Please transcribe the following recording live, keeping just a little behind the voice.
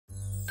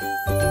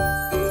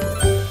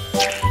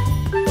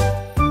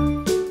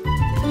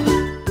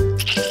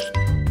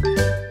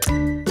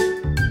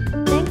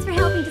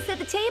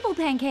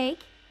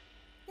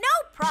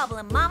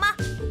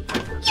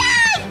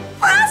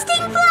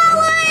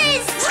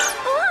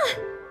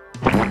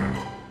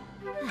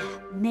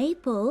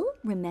Maple,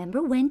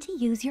 remember when to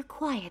use your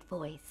quiet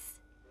voice.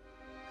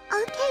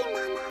 Okay,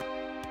 Mama.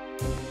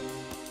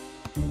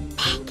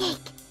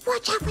 Pancake,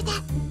 watch out for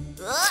that.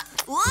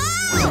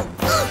 Whoa!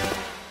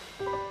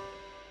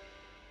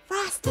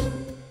 Frosty.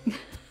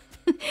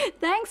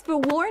 Thanks for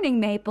warning,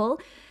 Maple,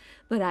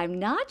 but I'm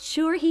not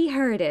sure he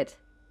heard it.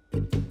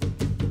 Good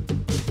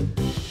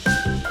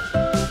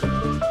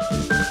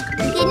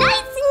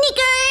night,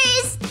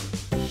 Snickers!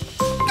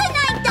 Good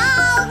night,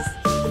 dolls!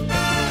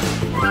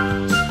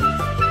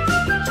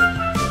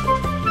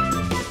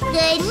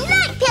 Good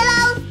night,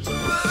 pillow!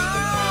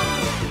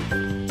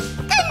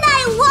 Good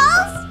night,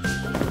 walls!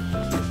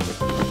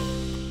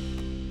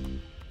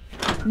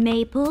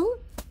 Maple,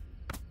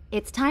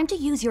 it's time to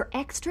use your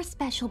extra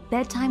special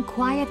bedtime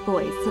quiet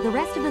voice so the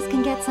rest of us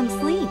can get some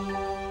sleep.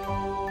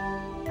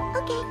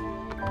 Okay.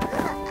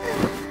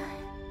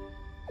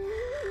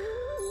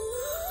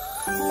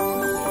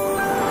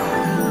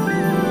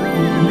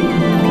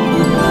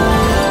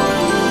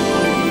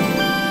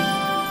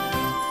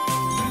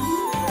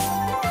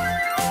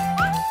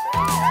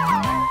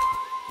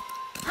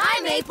 Hi,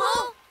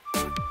 Maple!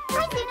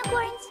 Hi,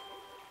 Zoonicorns.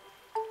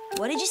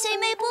 What did you say,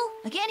 Maple?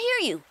 I can't hear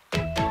you.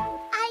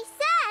 I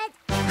said,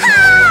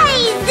 hi,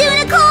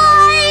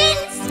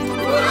 Zoonicorns!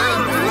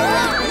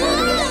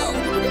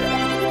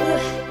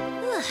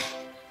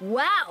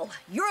 Wow,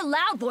 your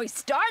loud voice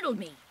startled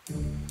me.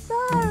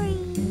 Sorry.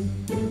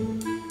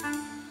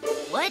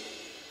 What?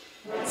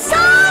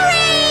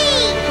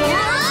 Sorry!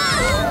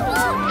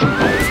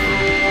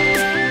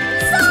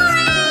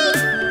 Sorry!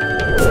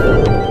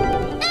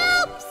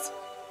 Oops!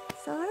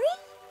 Sorry?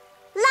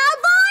 Loud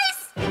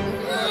voice?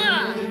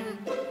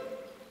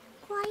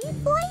 Quiet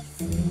voice?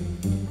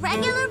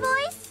 Regular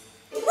voice?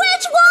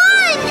 Which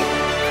one?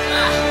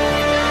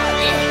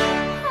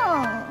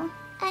 Oh,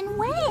 and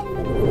when?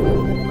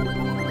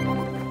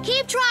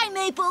 Keep trying,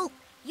 Maple.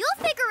 You'll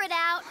figure it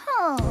out.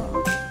 Oh.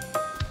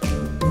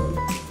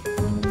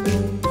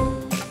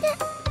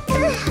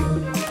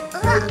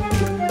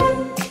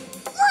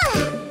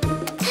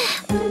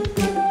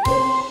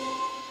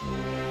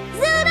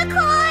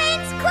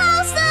 Zoonicorns,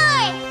 closer!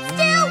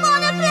 Still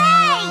wanna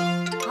play?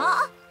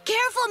 Huh?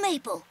 Careful,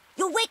 Maple.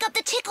 You'll wake up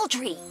the tickle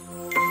tree.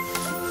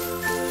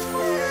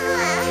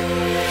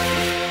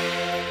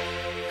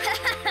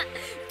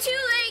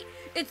 Too late.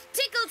 It's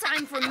tickle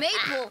time for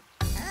Maple.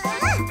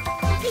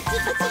 Pitty,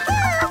 pitty, boo!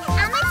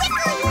 I'ma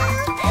tickle you!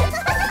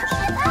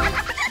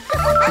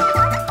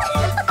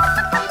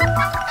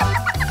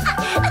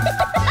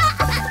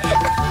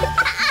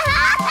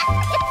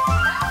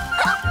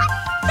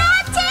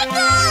 That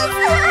tickles!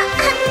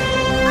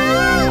 Oh,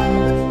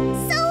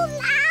 so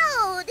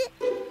loud!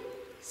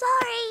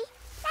 Sorry,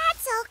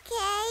 that's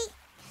okay.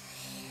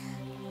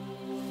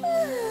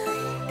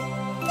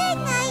 Good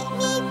night,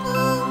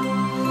 Maple.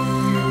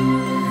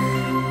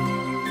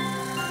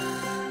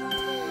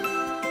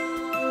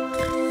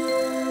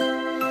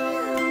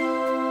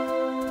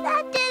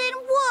 That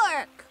didn't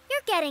work.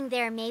 You're getting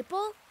there,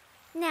 Maple.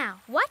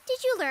 Now, what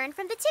did you learn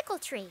from the tickle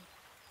tree?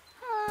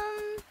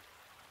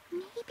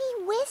 Maybe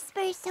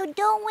whisper so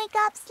don't wake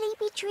up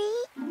Sleepy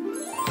Tree.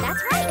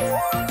 That's right.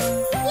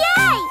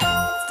 Yay!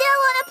 Still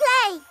wanna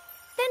play.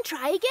 Then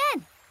try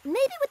again.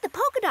 Maybe with the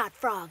polka dot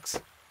frogs.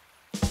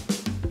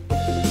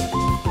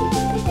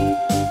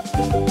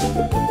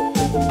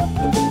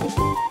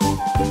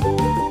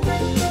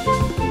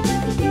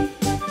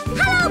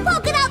 Hello,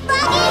 polka dot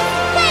froggies!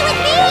 Play with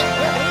me!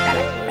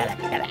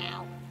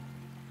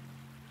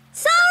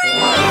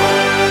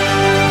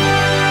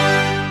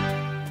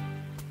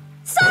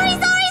 Sorry!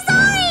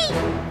 Sorry!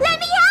 Let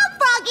me help,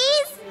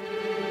 froggies!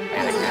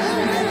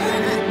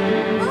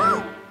 Oh,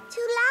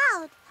 too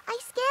loud. I'm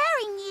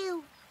scaring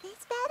you.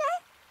 This better?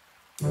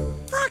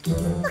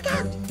 Froggies, look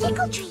out!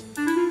 Tickle tree!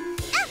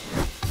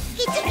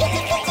 Kitty, kitty,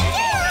 kitty,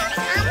 kitty!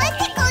 I'ma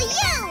tickle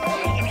you!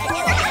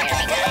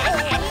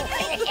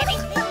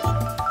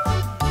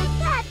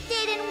 That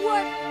didn't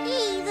work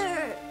either.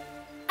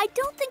 I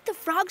don't think the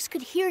frogs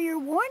could hear your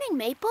warning,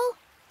 Maple.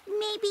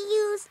 Maybe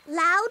use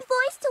loud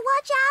voice to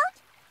watch out?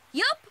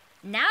 Yup.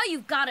 Now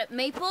you've got it,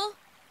 Maple.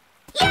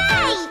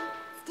 Yay!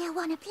 Still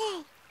wanna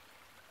play.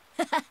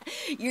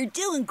 You're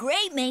doing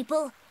great,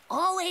 Maple.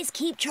 Always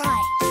keep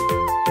trying.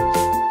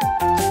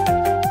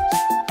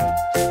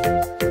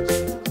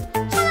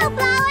 Hello,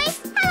 flowers.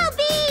 Hello,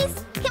 bees.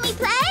 Can we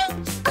play?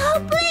 Oh,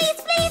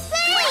 please, please,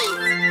 please.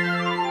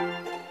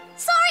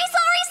 Sorry.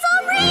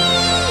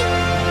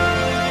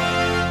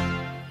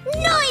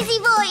 Noisy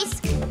voice.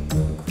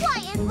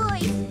 Quiet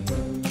voice.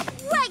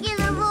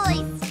 Regular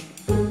voice.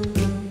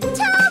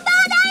 Two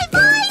bad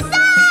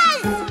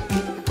voices!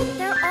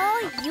 They're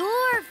all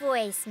your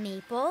voice,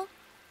 Maple.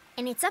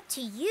 And it's up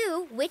to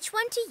you which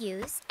one to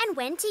use and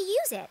when to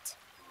use it.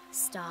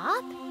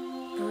 Stop,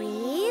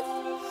 breathe,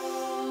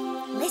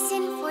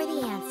 listen for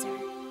the answer.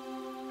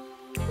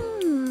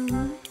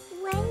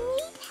 When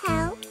need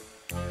help,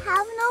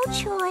 have no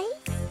choice.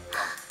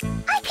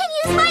 I can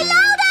use my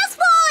loudest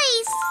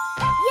voice!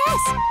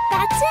 Yes,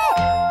 that's it.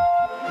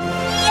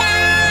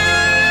 Yay!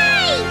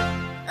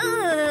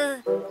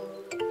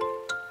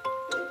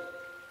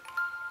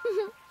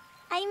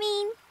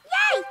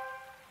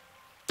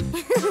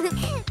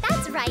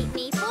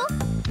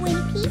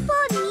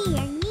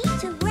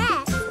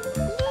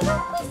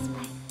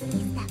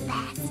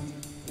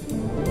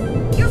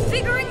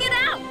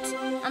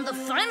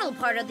 real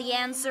part of the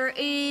answer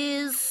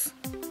is...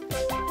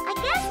 I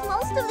guess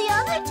most of the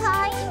other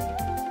time,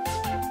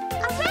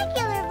 a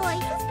regular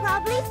voice is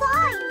probably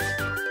fine.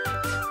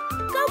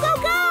 Go, go,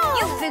 go!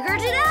 You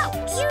figured it out!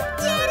 You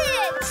did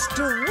it!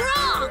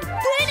 Strong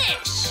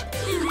finish!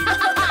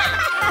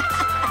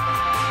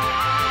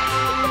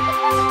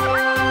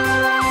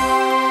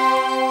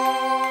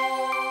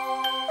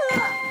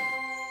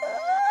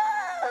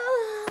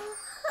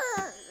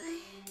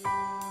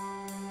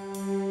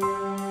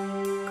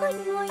 Good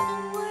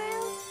morning,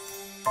 world.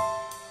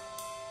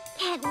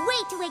 Can't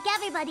wait to wake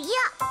everybody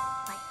up,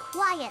 but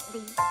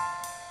quietly.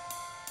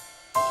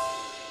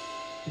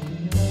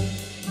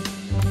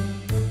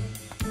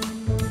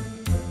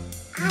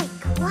 I'm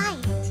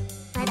quiet,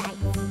 but I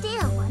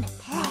still want to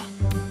play.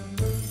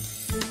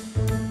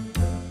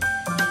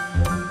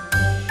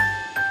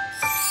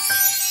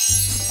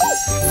 Ooh,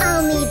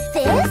 I'll need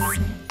this,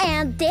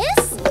 and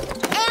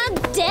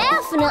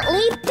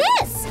definitely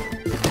this.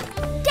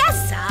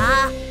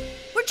 Dessa!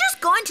 We're just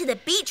going to the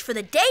beach for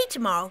the day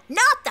tomorrow,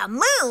 not the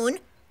moon.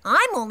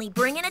 I'm only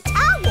bringing a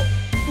towel.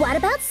 What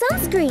about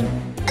sunscreen?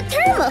 A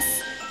thermos?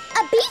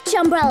 A beach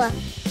umbrella?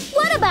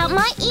 What about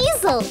my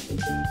easel?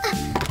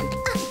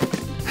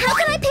 How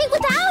can I paint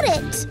without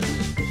it?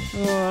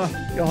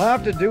 You'll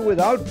have to do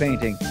without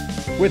painting.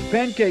 With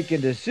Pancake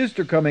and his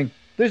sister coming,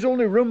 there's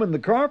only room in the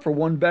car for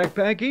one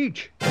backpack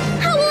each.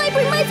 How will I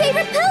bring my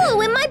favorite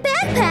pillow in my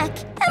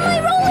backpack? And my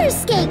roller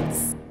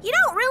skates? You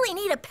don't really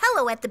need a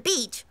pillow at the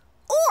beach.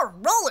 Or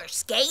roller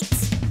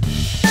skates.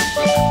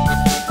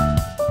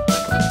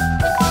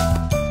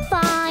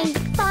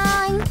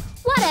 Fine.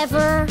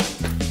 Whatever.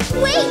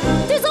 Wait!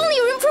 There's only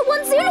room for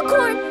one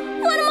Zoonicorn!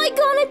 What am I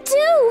gonna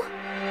do?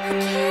 I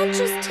can't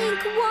just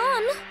take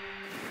one.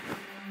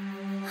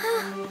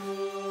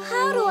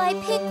 How do I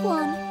pick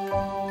one?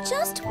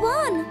 Just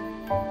one.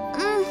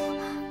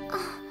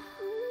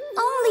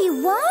 Only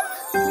one?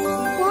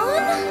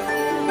 One?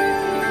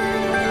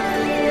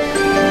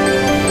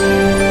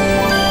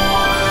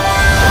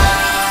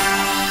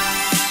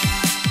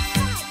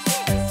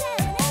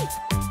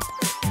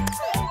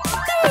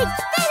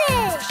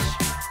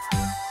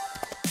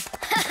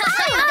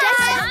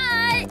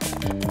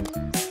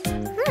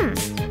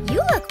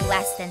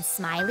 Less than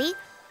smiley.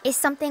 Is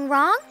something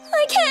wrong?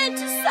 I can't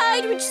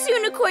decide which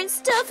Zoonicorn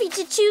stuffy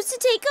to choose to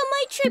take on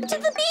my trip to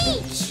the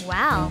beach.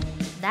 Wow,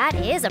 that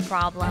is a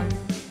problem.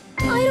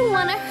 I don't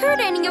want to hurt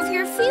any of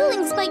your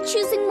feelings by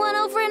choosing one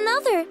over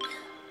another.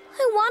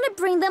 I want to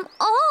bring them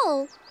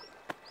all,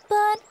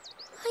 but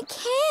I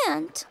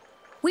can't.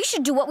 We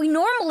should do what we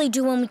normally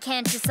do when we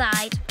can't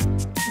decide.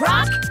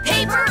 Rock,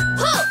 paper,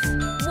 hoof!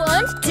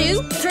 1,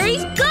 2, 3,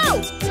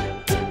 go!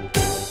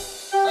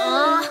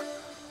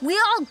 We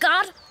all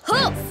got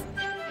hoof.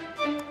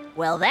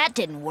 Well, that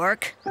didn't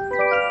work.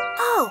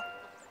 Oh,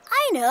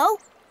 I know.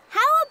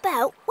 How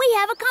about we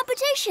have a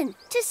competition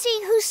to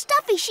see whose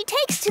stuffy she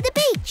takes to the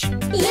beach?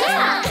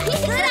 Yeah,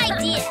 good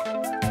idea.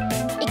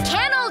 It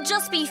can't all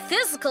just be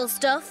physical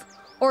stuff,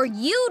 or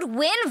you'd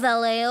win,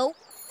 Valeo.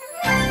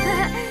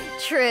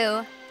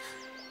 True.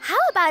 How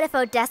about if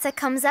Odessa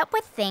comes up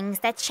with things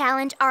that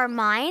challenge our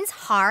minds,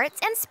 hearts,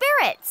 and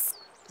spirits?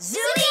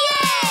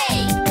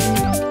 Zoonie!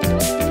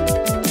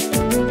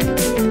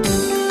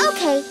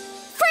 Okay,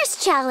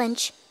 first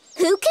challenge.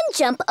 Who can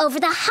jump over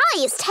the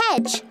highest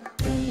hedge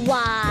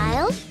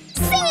while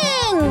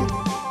singing?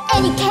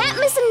 And you can't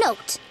miss a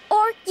note,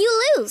 or you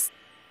lose.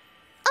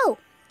 Oh,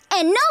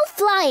 and no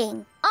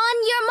flying.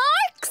 On your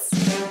marks,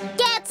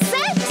 get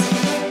set,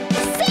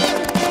 sing!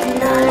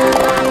 La, la,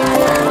 la,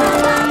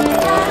 la,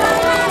 la,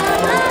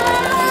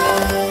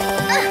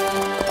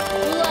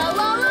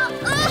 la, la,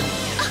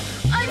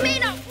 I may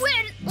not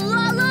win,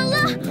 la la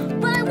la,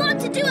 but I want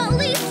to do at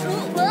least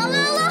la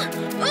la la,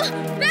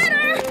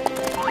 better.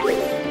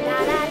 la,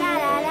 la, la,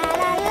 la, la,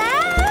 la, la.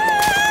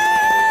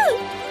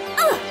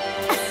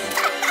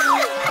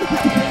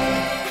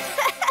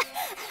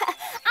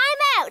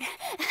 I'm out,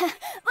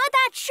 but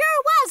that sure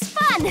was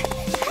fun.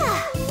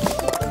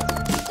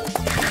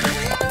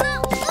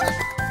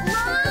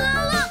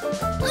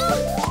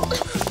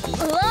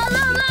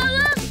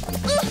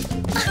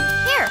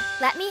 Here,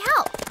 let me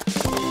help.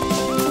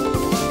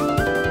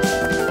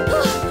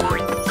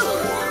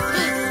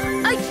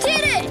 I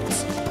did it!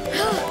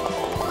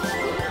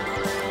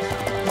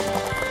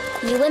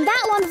 You win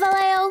that one,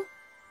 Valeo.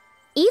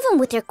 Even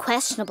with your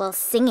questionable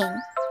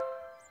singing.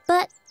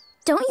 But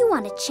don't you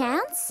want a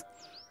chance?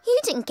 You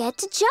didn't get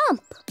to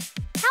jump.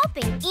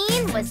 Helping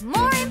Ian was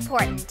more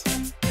important.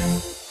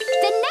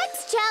 The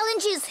next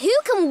challenge is who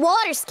can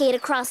water skate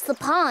across the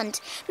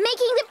pond,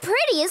 making the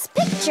prettiest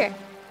picture.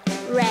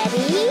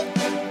 Ready?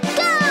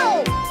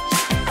 Go!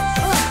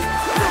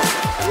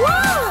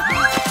 Whoa!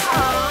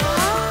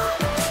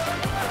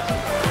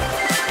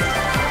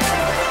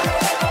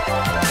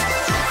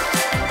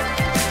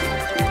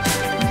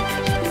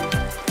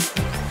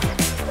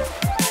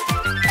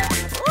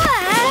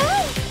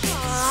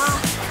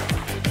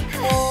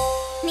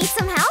 Need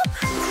some help?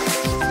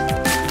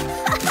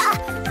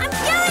 I'm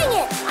doing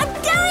it! I'm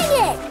doing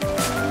it!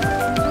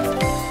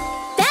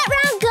 That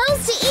round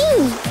goes to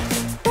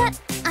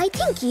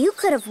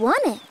could have won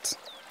it.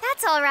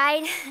 That's all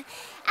right.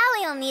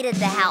 Aliel needed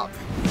the help.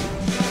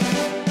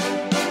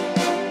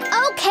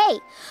 Okay,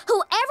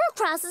 whoever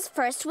crosses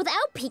first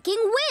without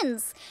peeking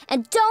wins.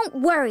 And don't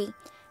worry,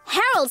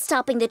 Harold's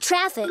stopping the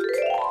traffic.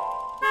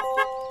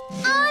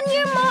 On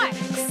your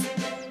marks,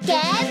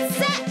 get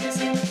set,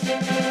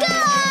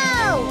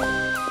 go!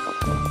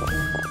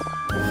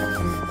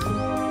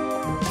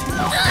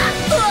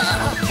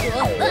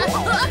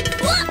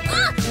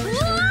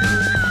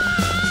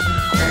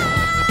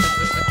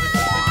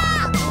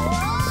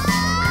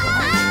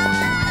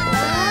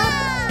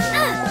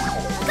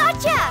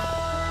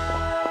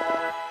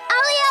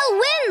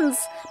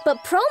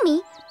 But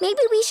Promi, maybe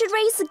we should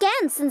race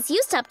again since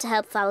you stopped to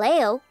help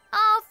Valeo.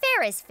 Oh,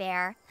 fair is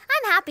fair.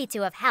 I'm happy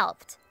to have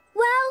helped.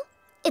 Well,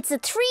 it's a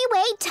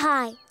three-way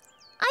tie.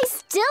 I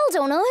still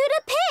don't know who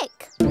to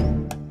pick.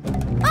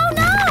 Oh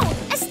no!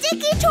 A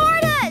sticky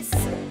tortoise!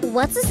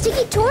 What's a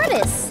sticky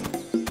tortoise?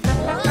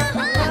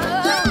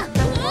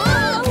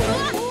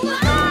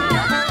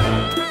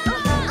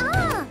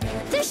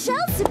 Their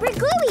shell's super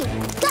gluey.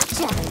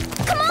 Gotcha!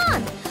 Come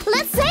on,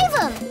 let's save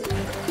them!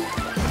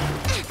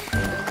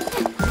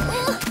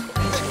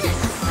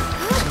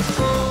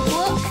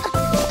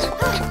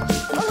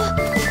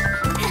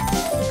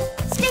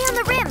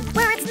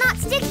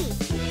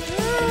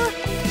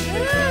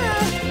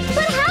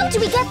 Do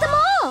we get them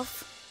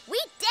off? We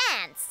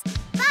dance.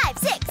 5,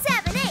 6,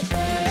 7, 8.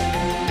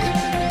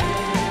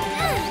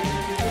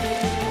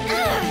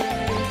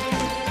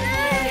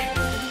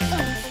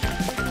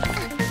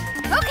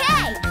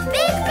 Okay,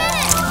 big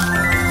finish.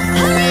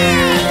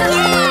 Hooray!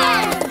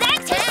 Yeah!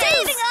 Thanks for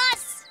saving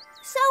us.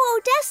 So,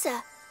 Odessa,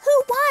 who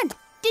won?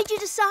 Did you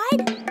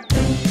decide?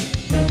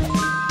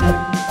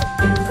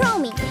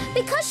 Promi,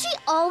 because she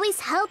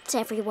always helped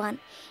everyone,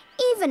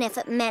 even if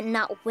it meant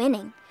not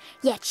winning.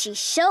 Yet she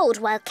showed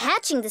while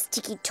catching the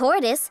sticky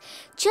tortoise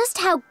just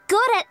how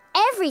good at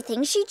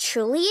everything she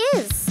truly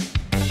is.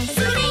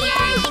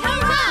 Zoonie-yay,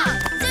 hurrah!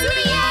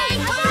 Zoonie-yay,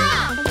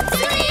 hurrah!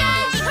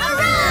 Zoonie-yay,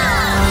 hurrah!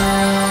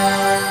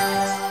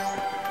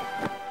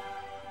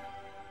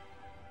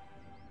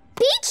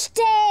 Beach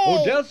day!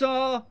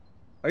 Odessa,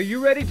 are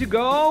you ready to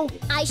go?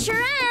 I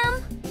sure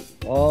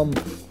am.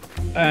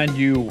 And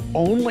you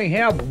only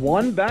have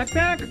one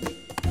backpack?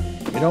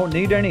 You don't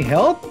need any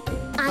help?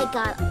 I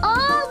got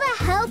all the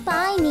help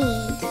I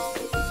need.